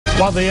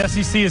While the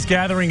SEC is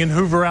gathering in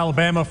Hoover,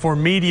 Alabama for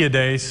Media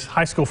Days,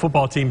 high school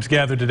football teams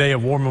gathered today at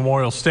War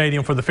Memorial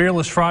Stadium for the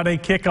Fearless Friday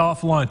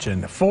kickoff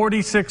luncheon.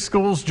 46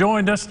 schools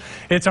joined us.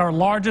 It's our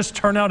largest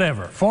turnout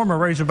ever. Former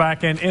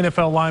Razorback and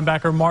NFL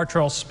linebacker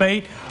Martrell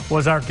Spate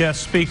was our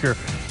guest speaker.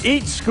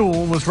 Each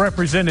school was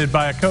represented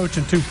by a coach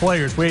and two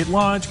players. We ate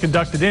lunch,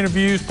 conducted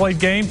interviews, played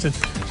games, and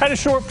had a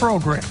short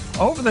program.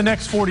 Over the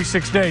next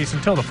 46 days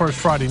until the first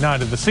Friday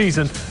night of the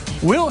season,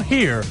 we'll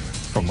hear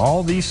from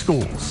all these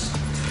schools.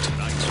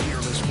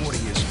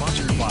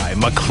 By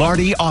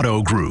McClarty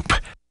Auto Group.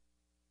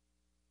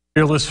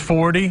 Fearless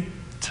 40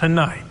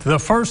 tonight. The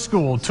first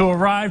school to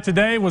arrive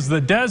today was the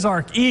Des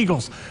Arc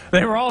Eagles.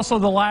 They were also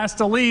the last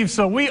to leave,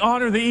 so we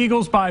honor the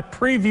Eagles by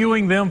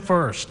previewing them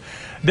first.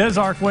 Des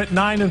Arc went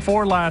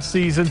 9-4 last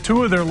season.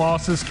 Two of their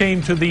losses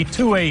came to the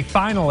 2A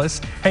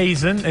finalists,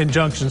 Hazen and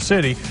Junction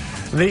City.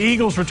 The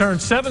Eagles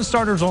returned 7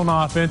 starters on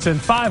offense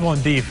and 5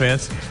 on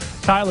defense.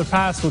 Tyler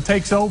Pascal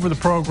takes over the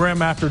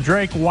program after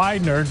Drake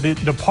Widener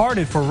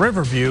departed for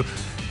Riverview.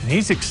 And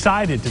he's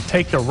excited to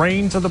take the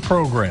reins of the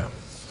program.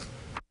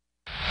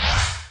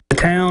 The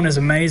town is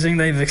amazing.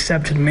 They've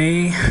accepted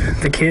me.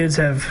 The kids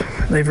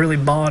they've really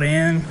bought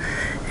in,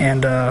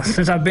 and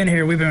since I've been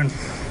here, we've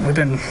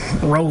been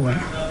rolling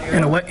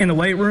in the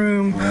weight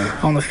room,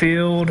 on the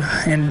field,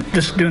 and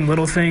just doing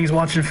little things,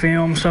 watching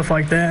film, stuff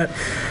like that.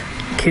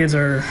 Kids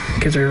are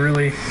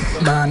really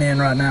buying in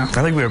right now.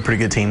 I think we have a pretty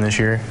good team this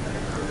year.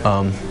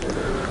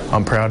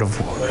 I'm proud of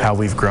how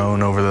we've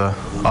grown over the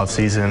off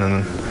season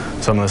and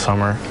some of the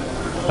summer,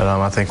 but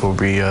I think we'll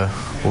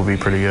be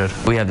pretty good.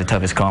 We have the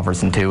toughest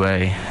conference in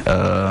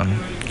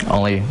 2A.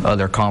 Only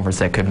other conference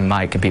that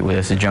might compete with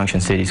us is Junction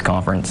City's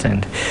conference,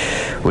 and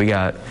we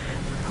got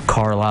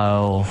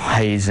Carlisle,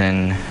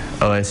 Hazen,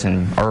 us,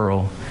 and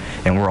Earl,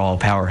 and we're all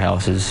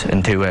powerhouses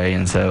in 2A,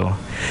 and so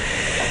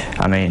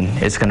I mean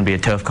it's going to be a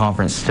tough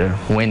conference to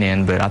win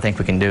in, but I think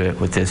we can do it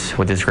with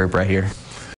this group right here.